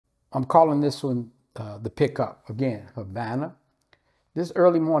I'm calling this one the pickup. Again, Havana. This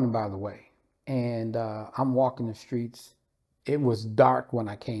early morning, by the way. And I'm walking the streets. It was dark when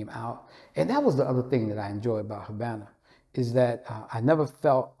I came out. And that was the other thing that I enjoy about Havana is that I never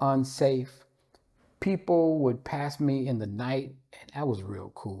felt unsafe. People would pass me in the night, and that was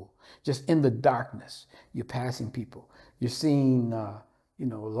real cool. Just in the darkness, you're passing people. You're seeing,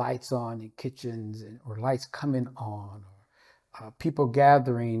 lights on in kitchens or lights coming on, or people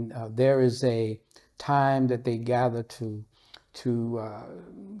gathering. There is a time that they gather to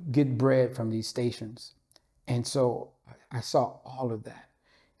get bread from these stations, and so I saw all of that.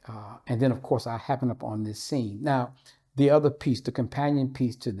 And then, of course, I happened up on this scene. Now, the other piece, the companion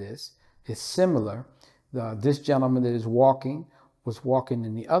piece to this, is similar. This gentleman that is walking was walking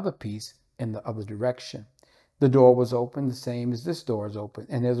in the other piece in the other direction. The door was open, the same as this door is open,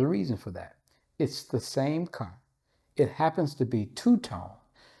 and there's a reason for that. It's the same car. It happens to be two-tone,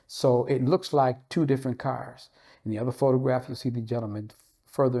 so it looks like two different cars. In the other photograph, you'll see the gentleman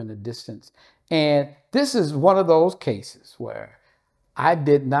further in the distance. And this is one of those cases where I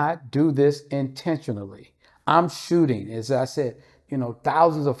did not do this intentionally. I'm shooting, as I said,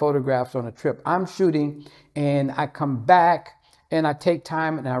 thousands of photographs on a trip. I'm shooting and I come back and I take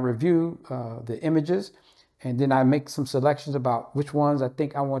time and I review the images, and then I make some selections about which ones I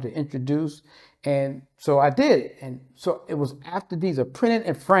think I want to introduce. And so I did. And so it was after these are printed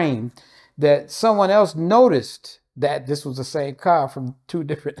and framed that someone else noticed that this was the same car from two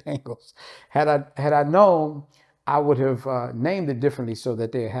different angles. Had I known, I would have named it differently so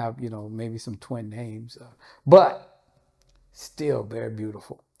that they have, maybe some twin names. But still very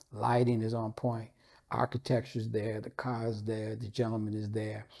beautiful. Lighting is on point. Architecture's there. The car is there. The gentleman is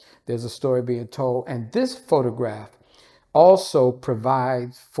there. There's a story being told. And this photograph also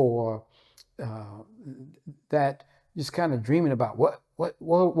provides for that just kind of dreaming about where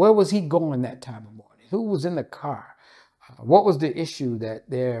was he going that time of morning? Who was in the car? What was the issue that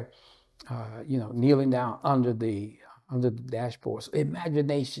they're kneeling down under the dashboard? So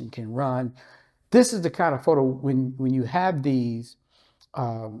imagination can run. This is the kind of photo when you have these,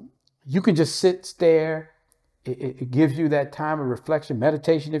 you can just sit, stare. It gives you that time of reflection,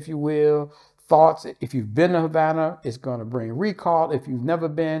 meditation, if you will, thoughts. If you've been to Havana, it's going to bring recall. If you've never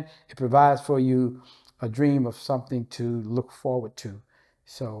been, it provides for you a dream of something to look forward to.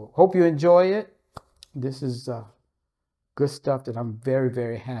 So hope you enjoy it. This is good stuff that I'm very,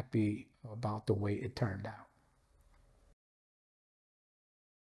 very happy about the way it turned out.